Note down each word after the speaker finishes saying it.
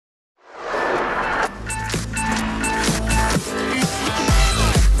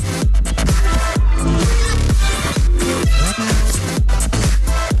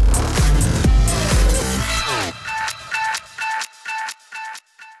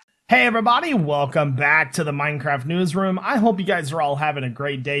Hey everybody, welcome back to the Minecraft newsroom. I hope you guys are all having a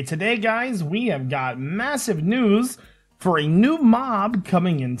great day. Today, guys, we have got massive news for a new mob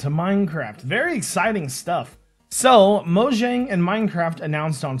coming into Minecraft. Very exciting stuff. So, Mojang and Minecraft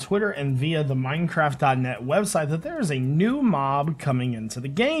announced on Twitter and via the Minecraft.net website that there is a new mob coming into the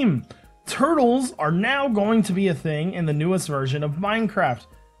game. Turtles are now going to be a thing in the newest version of Minecraft.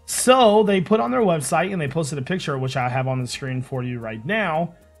 So, they put on their website and they posted a picture, which I have on the screen for you right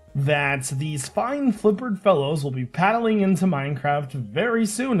now, that these fine flippered fellows will be paddling into Minecraft very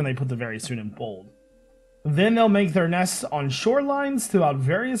soon, and they put the very soon in bold. Then they'll make their nests on shorelines throughout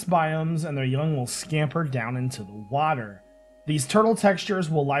various biomes, and their young will scamper down into the water. These turtle textures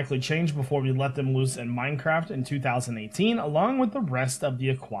will likely change before we let them loose in Minecraft in 2018, along with the rest of the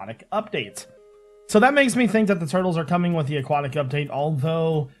Aquatic update. So that makes me think that the turtles are coming with the Aquatic update,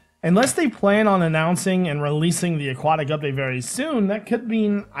 although unless they plan on announcing and releasing the Aquatic update very soon, that could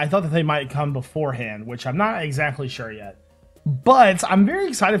mean I thought that they might come beforehand, which I'm not exactly sure yet. But I'm very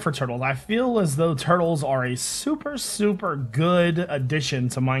excited for turtles. I feel as though turtles are a super good addition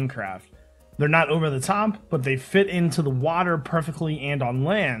to Minecraft. They're not over the top, but they fit into the water perfectly and on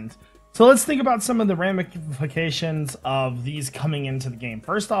land. So let's think about some of the ramifications of these coming into the game.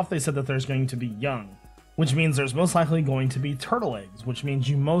 First off, they said that there's going to be young, which means there's most likely going to be turtle eggs, which means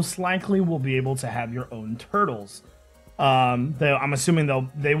you most likely will be able to have your own turtles. I'm assuming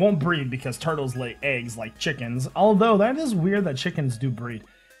they won't breed because turtles lay eggs like chickens, although that is weird that chickens do breed.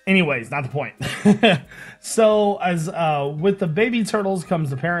 Anyways, not the point. So as with the baby turtles comes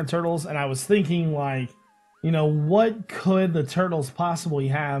the parent turtles, and I was thinking, like, you know, what could the turtles possibly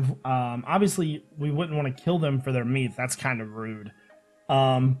have? Obviously, we wouldn't want to kill them for their meat. That's kind of rude.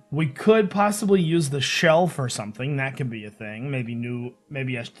 We could possibly use the shell for something. That could be a thing.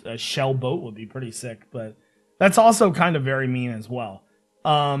 Maybe a shell boat would be pretty sick, but that's also kind of very mean as well.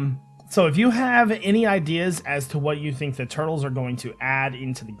 So if you have any ideas as to what you think the turtles are going to add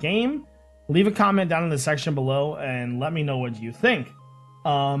into the game, leave a comment down in the section below and let me know what you think.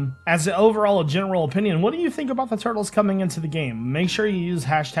 As an overall general opinion, what do you think about the turtles coming into the game? Make sure you use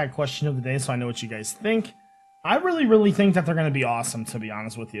hashtag question of the day so I know what you guys think. I really think that they're going to be awesome, to be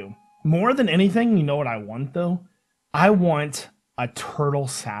honest with you. More than anything, you know what I want, though? I want a turtle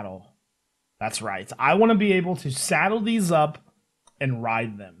saddle. That's right. I want to be able to saddle these up and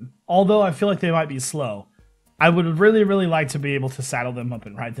ride them. Although I feel like they might be slow. I would really like to be able to saddle them up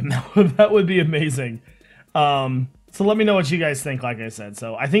and ride them. That would be amazing. So let me know what you guys think, like I said.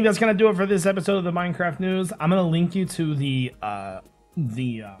 So I think that's going to do it for this episode of the Minecraft News. I'm going to link you to the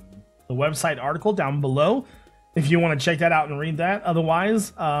website article down below if you want to check that out and read that.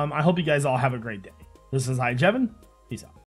 Otherwise, I hope you guys all have a great day. This is iJevin. Peace out.